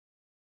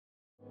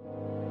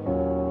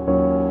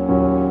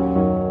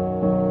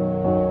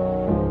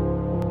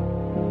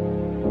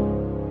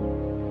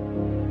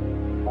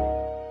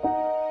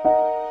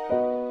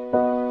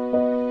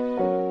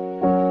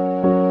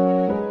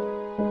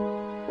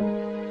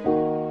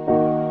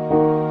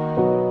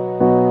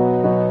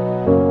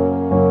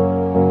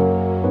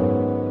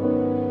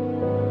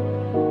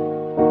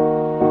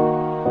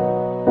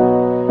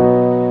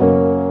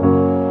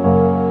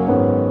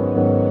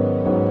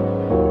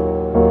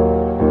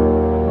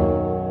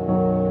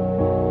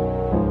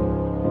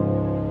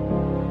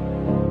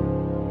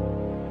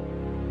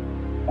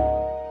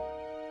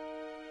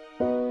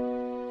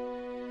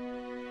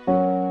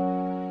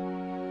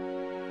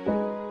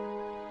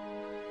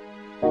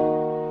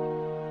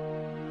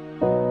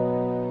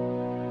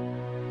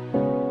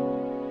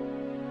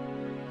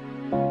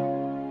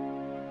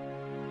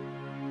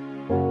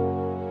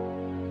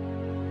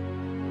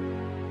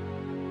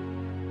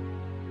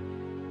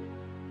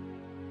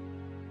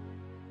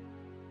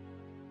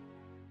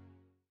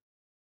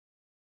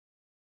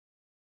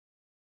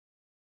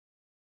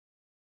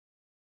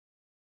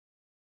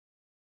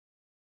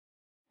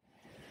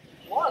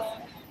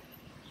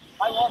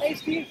Hey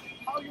Steve,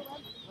 how are you, man?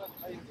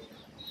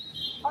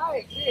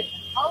 Hi, great.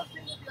 How's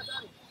things with your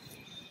dad?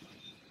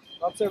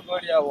 Not so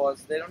good, yeah,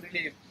 was. They don't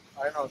really,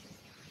 I don't know,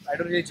 I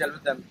don't really gel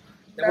with them.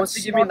 They That's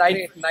mostly give me not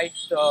night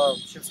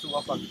shifts to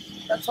work on.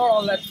 That's not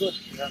all that good.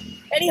 Yeah.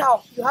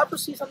 Anyhow, you have to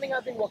see something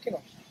I've been working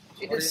on.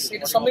 It What is are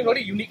you something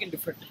working very unique and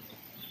different.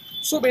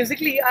 So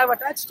basically, I've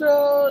attached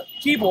a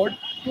keyboard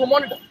to a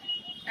monitor,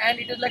 and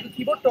it is like a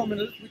keyboard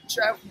terminal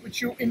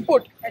which you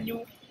input and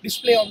you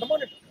display on the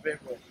monitor. Very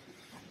good.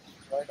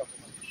 What are you talking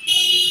about?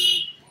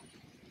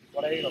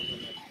 What are you talking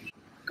about?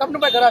 Come to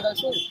my garage, I'll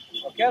show you.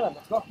 Okay, then,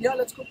 let's go. Yeah,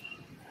 let's go.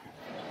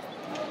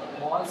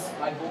 Boss,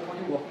 I hope what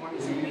you're working on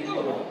is really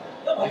good.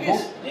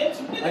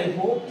 I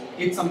hope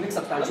it's something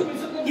substantial.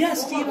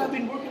 Yes, Steve, I've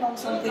been working on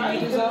something.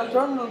 It is a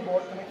terminal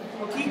board connected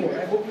to a keyboard.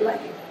 I hope you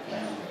like it.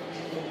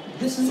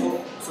 This is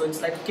So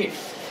it's like a kit.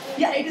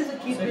 yeah, it is a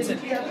key.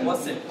 Basically,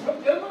 What's it?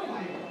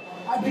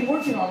 I've been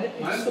working on it.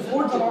 It's, the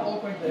boards are not all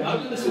quite there.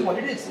 This is what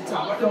it is. It's a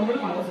terminal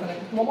board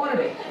connected to a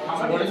monitor.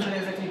 So what does it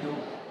exactly do?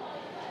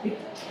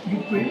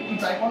 You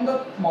type on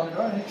the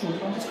monitor and it shows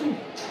it on the screen.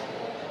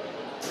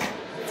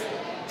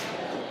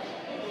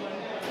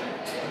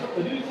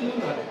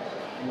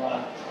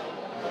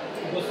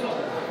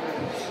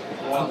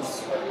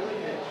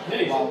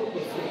 Wow.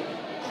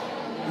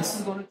 This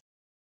is going to...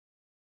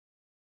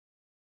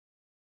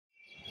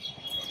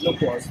 Look,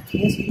 boss.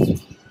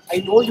 I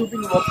know you've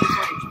been working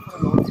for HP for a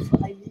long time,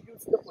 but I need you to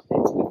see the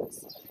potential in this.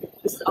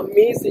 This is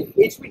amazing.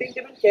 HP didn't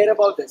even care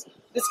about this.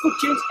 This could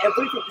change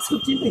everything. This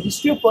could change the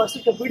history of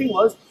personal computing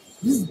world.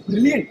 This is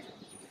brilliant.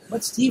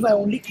 But Steve, I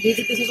only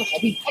created this as a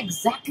hobby.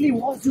 Exactly,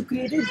 boss. You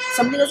created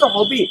something as a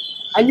hobby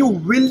and you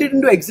willed it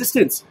into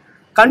existence.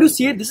 Can't you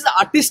see it? This is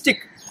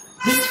artistic.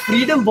 This is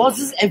freedom, boss.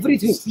 This is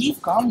everything.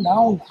 Steve, calm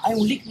down. I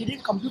only created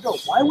a computer.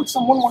 Why would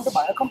someone want to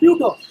buy a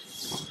computer?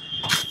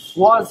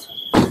 Was.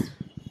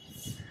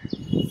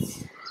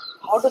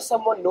 How does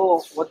someone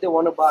know what they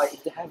want to buy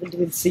if they haven't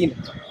even seen it?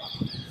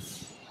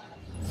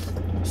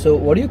 So,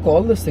 what do you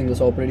call this thing,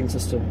 this operating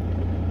system?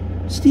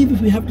 Steve,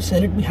 if we have to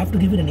sell it, we have to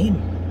give it a name.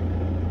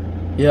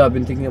 Yeah, I've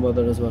been thinking about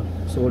that as well.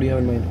 So, what do you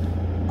have in mind?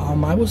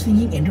 I was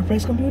thinking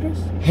enterprise computers.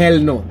 Hell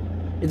no.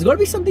 It's got to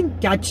be something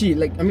catchy,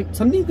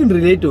 something you can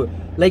relate to.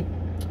 Like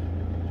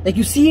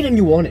you see it and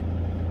you want it.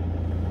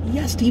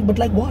 Yeah, Steve, but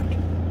like what?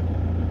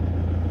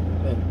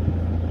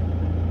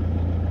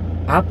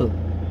 Apple.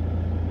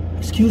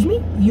 Excuse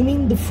me? You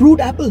mean the fruit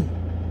apple?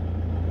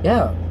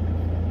 Yeah.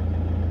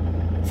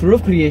 Fruit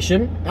of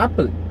creation,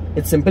 Apple.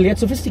 It's simple yet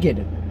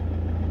sophisticated.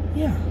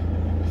 Yeah,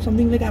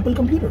 something like Apple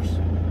computers.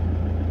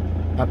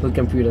 Apple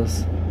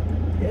computers.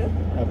 Yeah.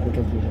 Apple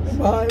computers.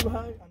 Bye.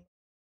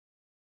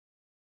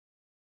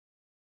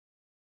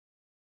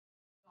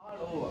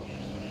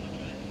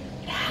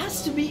 It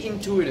has to be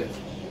intuitive,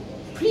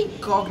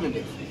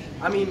 precognitive.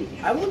 I mean,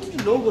 I want you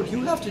to know what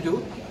you have to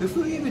do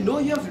before you even know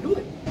you have to do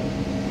it.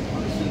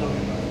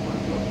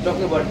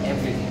 Talking about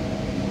everything.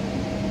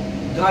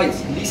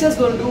 Guys, Lisa's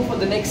going to do for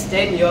the next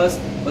 10 years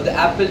what the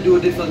Apple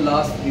dude did for the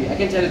last 3. I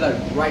can tell you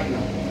that right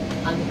now.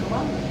 And the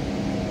commander.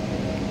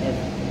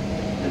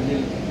 The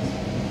little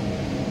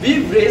things.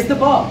 We've raised the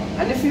bar,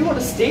 and if we want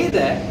to stay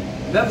there,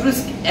 we have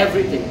risked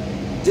everything.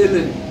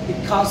 Dylan,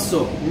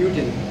 Picasso,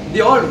 Newton,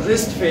 they all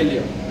risked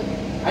failure.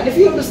 And if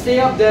you have to stay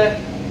up there,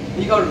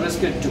 you got to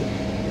risk it too.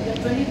 There are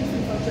 20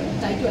 different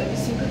functions tied to every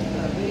single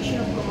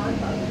variation of command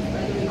path.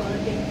 By the way, going to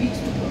take weeks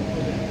to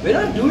program. We're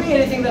not doing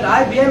anything that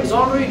IBM is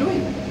already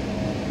doing.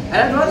 And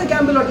I'd rather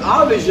gamble on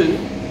our vision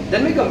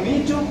than make a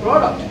Me Too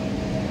product.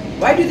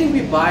 Why do you think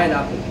we buy an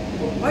Apple?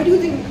 Why do you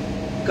think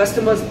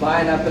customers buy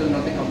an Apple and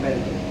not the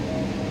competitor?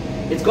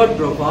 It's got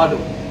bravado.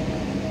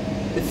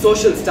 It's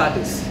social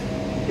status.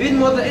 Even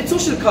more than, it's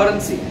social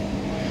currency.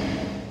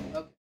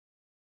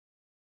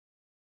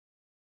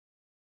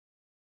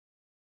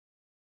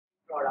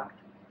 Product,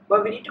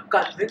 but we need to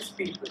convince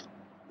people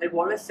that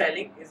what we're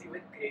selling is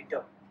even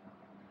greater,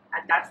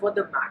 and that's what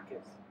the Mac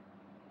is.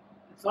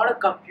 It's not a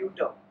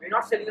computer. We're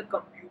not selling a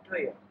computer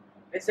here.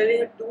 We're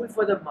selling a tool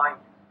for the mind,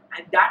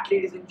 and that,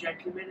 ladies and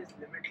gentlemen, is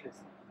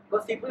limitless.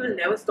 Because people will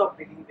never stop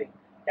believing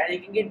that they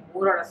can get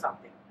more out of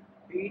something,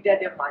 be it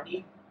their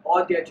money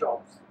or their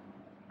jobs,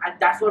 and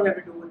that's what we have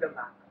to do with the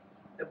Mac.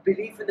 The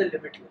belief in the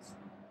limitless.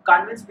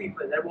 Convince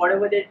people that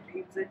whatever their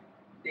dreams is,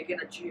 they can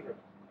achieve it,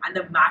 and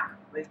the Mac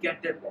will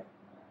get them there.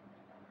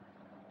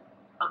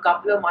 A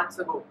couple of months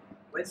ago,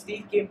 when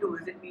Steve came to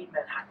visit me in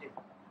Manhattan,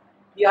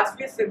 he asked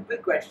me a simple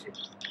question: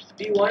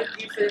 do you want to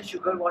keep selling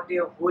sugar water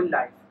your whole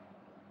life,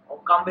 or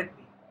come with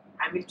me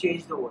and we'll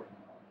change the world?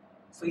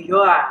 So here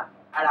I am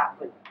at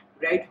Apple,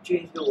 ready to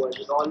change the world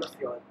with all of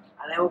you all,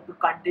 and I hope to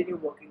continue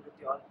working with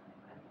you all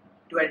and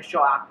to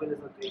ensure Apple is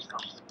a great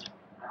company,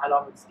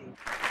 along with Steve.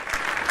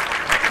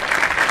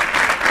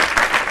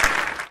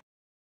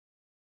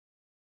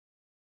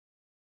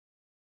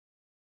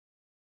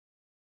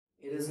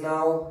 It is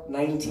now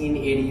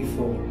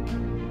 1984,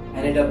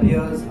 and it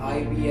appears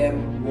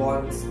IBM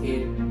wants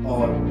it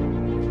all.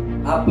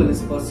 Apple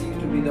is perceived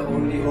to be the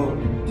only hope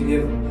to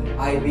give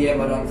IBM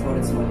a run for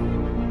its money.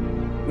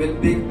 Will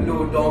Big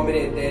Blue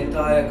dominate the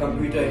entire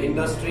computer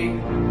industry?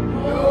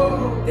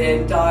 No.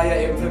 The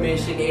entire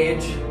information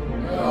age?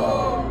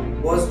 No.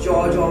 Was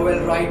George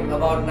Orwell right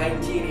about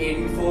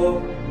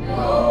 1984?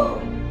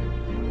 No.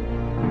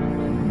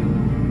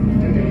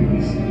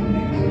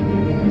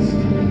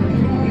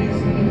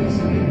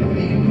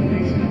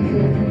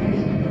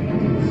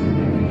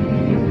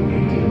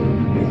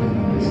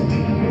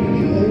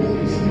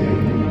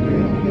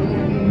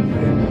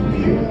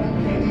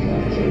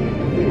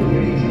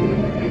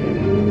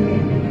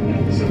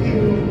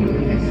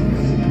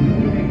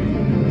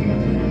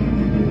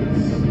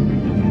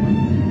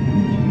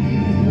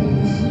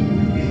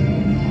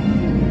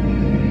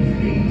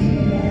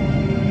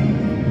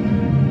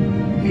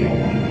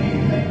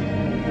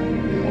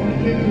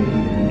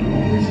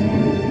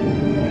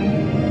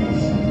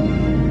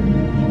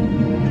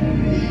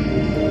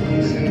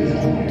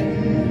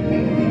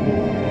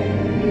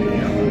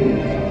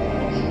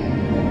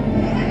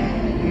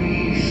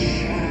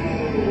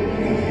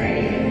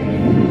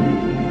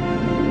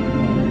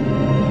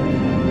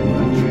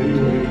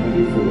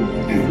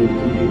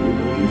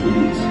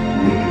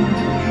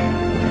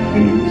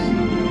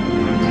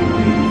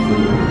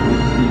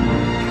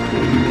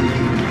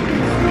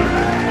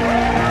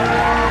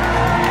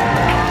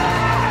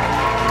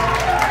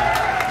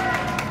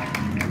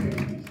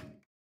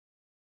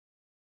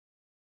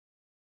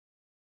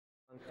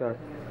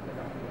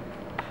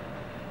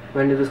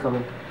 When did this come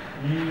in?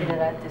 It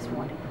arrived this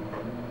morning.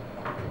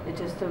 It's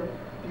just the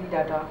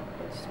pre-data,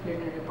 it's split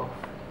and rip off.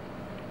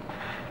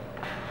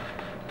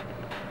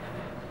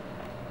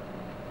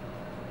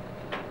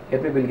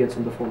 Get me Bill Gates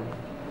on the phone.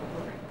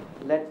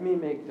 Let me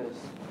make this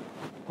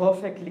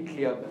perfectly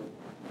clear, Bill,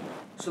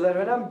 so that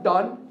when I'm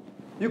done,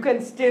 you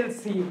can still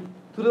see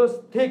through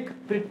those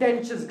thick,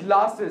 pretentious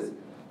glasses.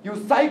 You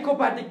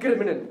psychopathic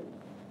criminal.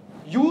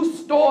 You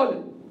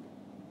stole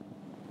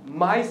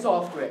my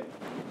software,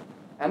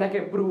 and I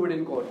can prove it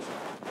in court.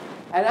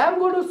 And I'm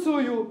going to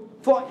sue you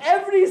for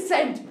every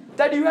cent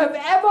that you have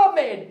ever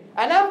made,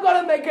 and I'm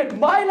going to make it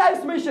my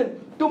life's mission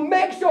to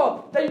make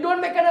sure that you don't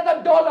make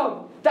another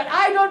dollar, that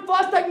I don't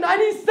first take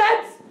 90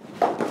 cents.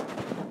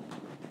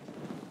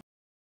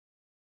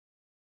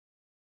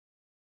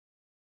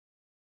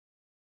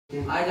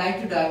 I'd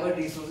like to divert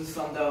resources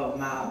from the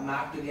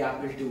Mac to the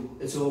Apple II.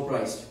 It's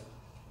overpriced.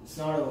 It's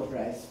not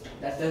overpriced.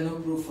 There's no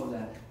proof of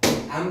that.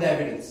 I'm the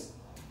evidence.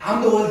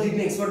 I'm the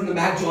world-leading expert in the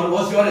Mac, John.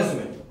 What's your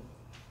resume?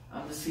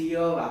 I'm the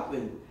CEO of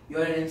Apple.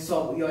 You're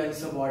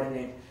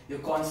insubordinate. You're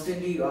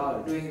constantly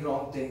doing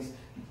wrong things.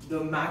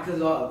 The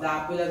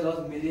Apple has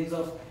lost millions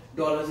of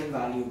dollars in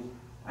value.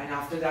 And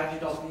after that, you're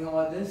talking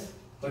about this?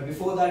 But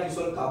before that, you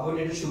sold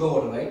carbonated sugar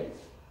water, right?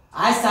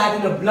 I sat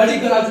in a bloody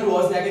garage with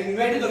WOZNIAK and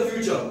invented the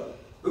future.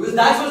 Because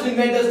that's what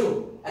inventors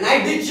do. And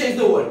I did change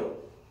the world.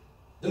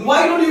 Then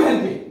why don't you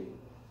help me?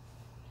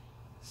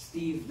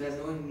 Steve, there's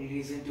no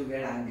reason to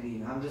get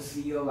angry. I'm the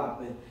CEO of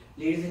Apple.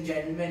 Ladies and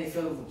gentlemen, if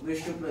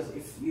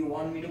you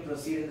want me to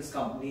proceed in this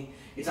company,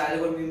 it's either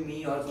going to be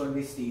me or it's going to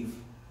be Steve.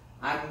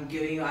 I'll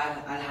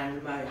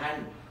hand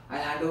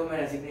over my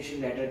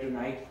resignation letter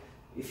tonight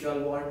if you all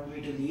want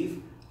me to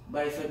leave.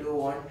 But if you don't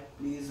want,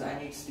 please, I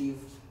need Steve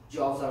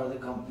Jobs out of the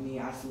company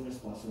as soon as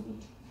possible.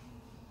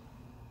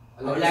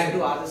 I would like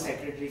to ask the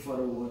secretary for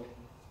a vote.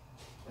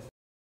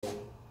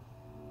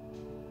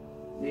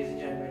 Ladies and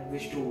gentlemen,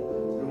 wish to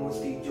remove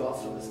Steve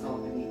Jobs from this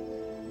company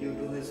due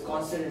to his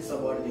constant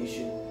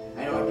insubordination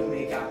and order to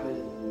make Apple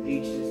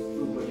reach its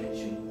true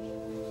potential.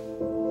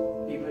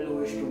 People who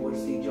wish to vote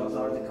Steve Jobs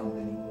out of the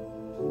company.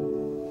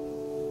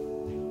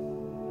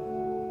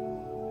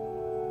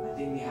 I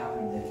think we have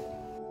it there.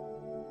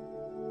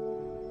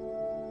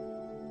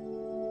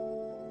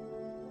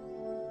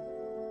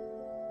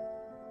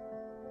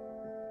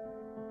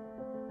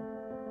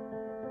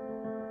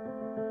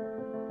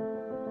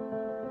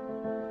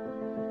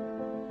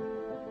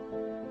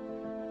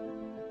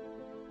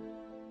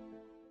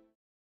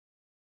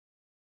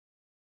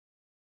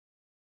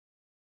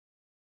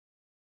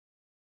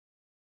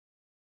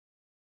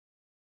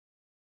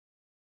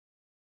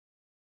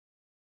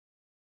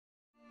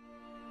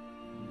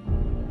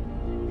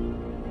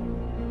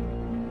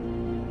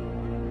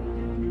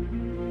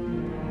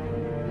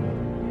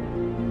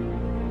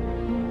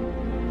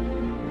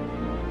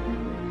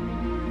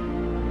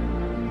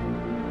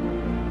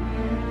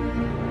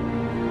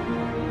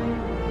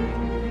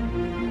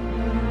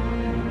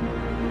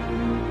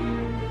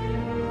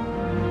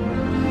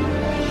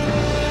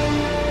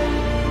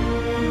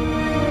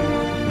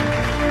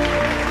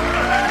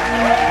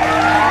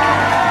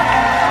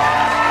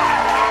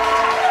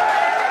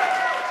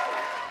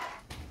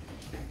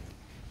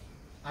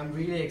 I'm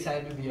really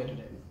excited to be here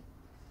today.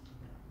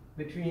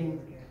 Between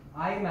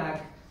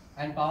iMac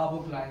and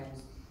PowerBook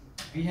lines,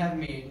 we have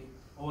made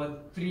over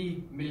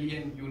 3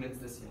 million units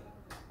this year.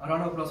 A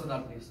round of applause for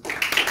that, please.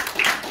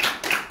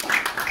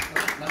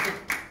 That's it.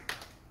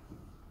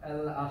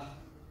 Well,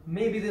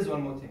 maybe there's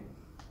one more thing.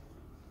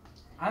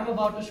 I'm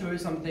about to show you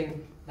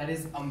something that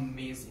is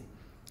amazing.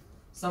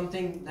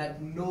 Something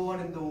that no one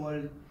in the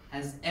world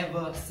has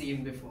ever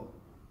seen before.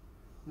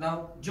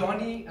 Now,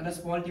 Johnny and a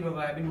small team of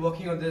I have been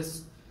working on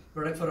this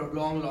product for a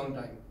long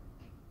time.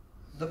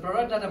 The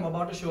product that I'm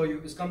about to show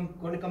you is going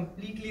to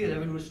completely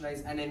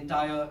revolutionize an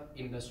entire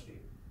industry.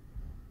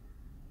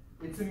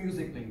 It's a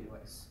music playing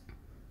device.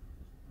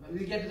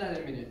 We'll get to that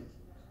in a minute.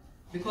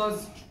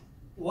 Because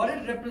what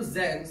it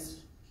represents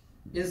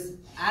is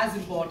as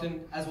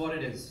important as what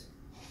it is.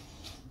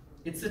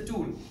 It's a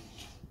tool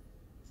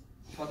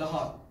for the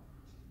heart.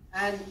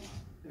 And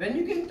when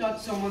you can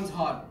touch someone's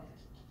heart,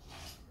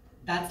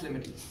 that's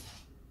limitless.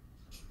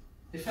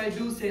 If I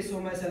do say so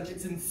myself,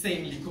 it's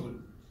insanely cool.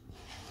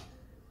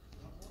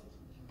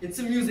 It's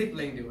a music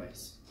playing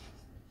device.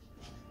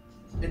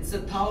 It's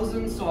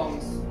 1,000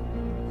 songs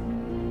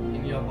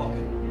in your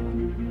pocket.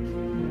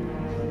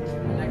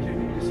 I'd like to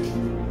introduce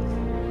you.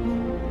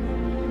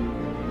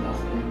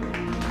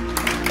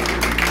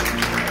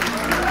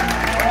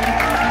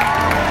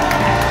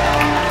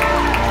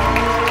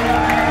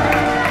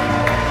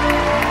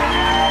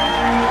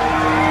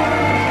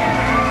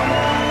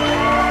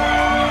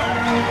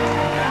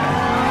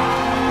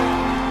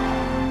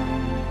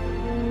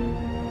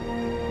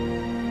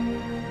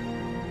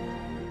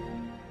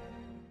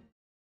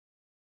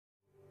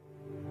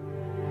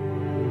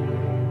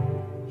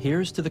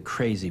 Here's to the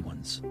crazy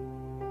ones,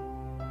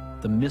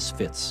 the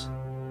misfits,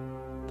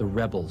 the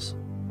rebels,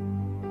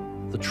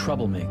 the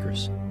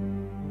troublemakers,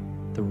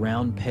 the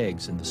round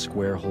pegs in the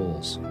square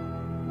holes,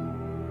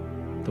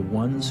 the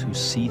ones who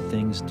see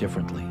things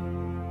differently.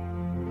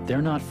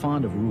 They're not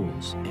fond of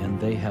rules, and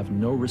they have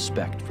no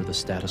respect for the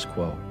status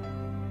quo.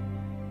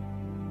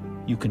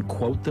 You can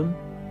quote them,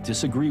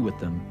 disagree with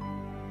them,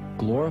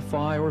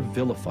 glorify or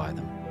vilify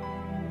them.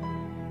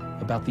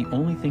 About the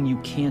only thing you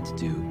can't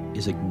do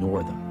is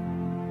ignore them.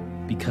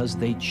 Because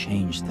they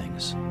change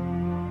things.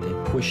 They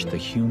push the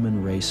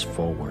human race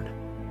forward.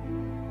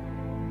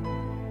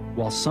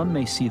 While some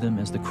may see them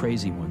as the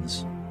crazy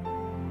ones,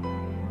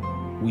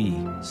 we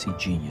see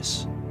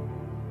genius.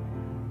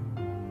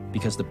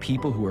 Because the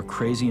people who are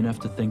crazy enough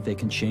to think they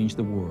can change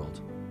the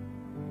world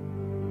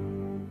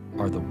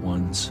are the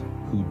ones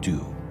who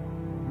do.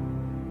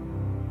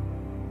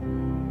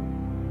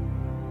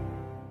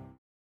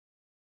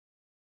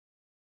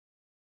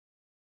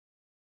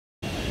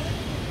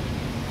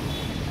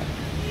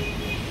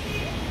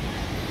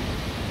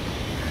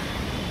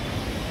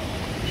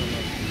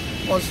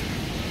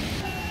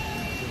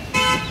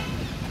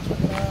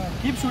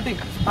 Keep shooting.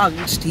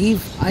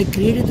 Steve, I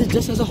created this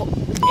just as a hobby.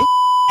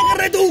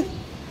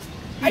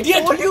 I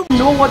told you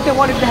know what they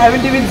want if they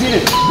haven't even seen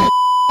it.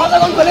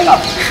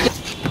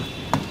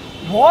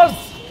 Pause.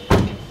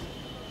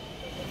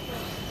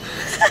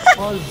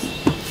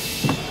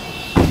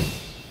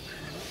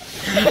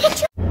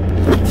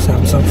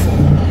 Samsung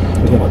phone.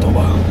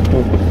 तोबा.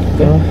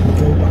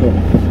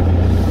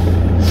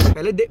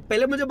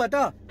 पहले मुझे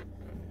बता.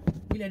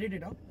 We'll edit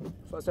it, huh?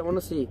 First I want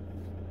to see.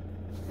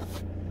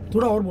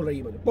 थोड़ा और बोल रही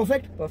है मुझे.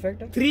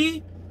 Perfect.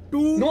 3,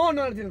 2. No,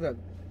 nothing like that.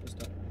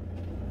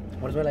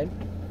 What's my line?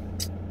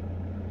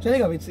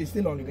 चलेगा. It's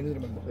still on. You can just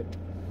remember.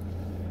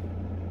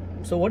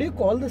 So what do you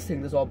call this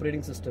thing? This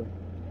operating system?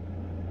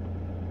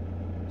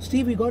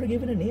 Steve, we got to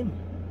give it a name.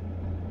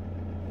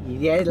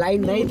 ये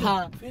line नहीं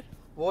था.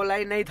 वो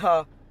line नहीं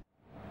था.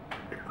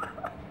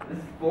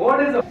 This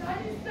board is a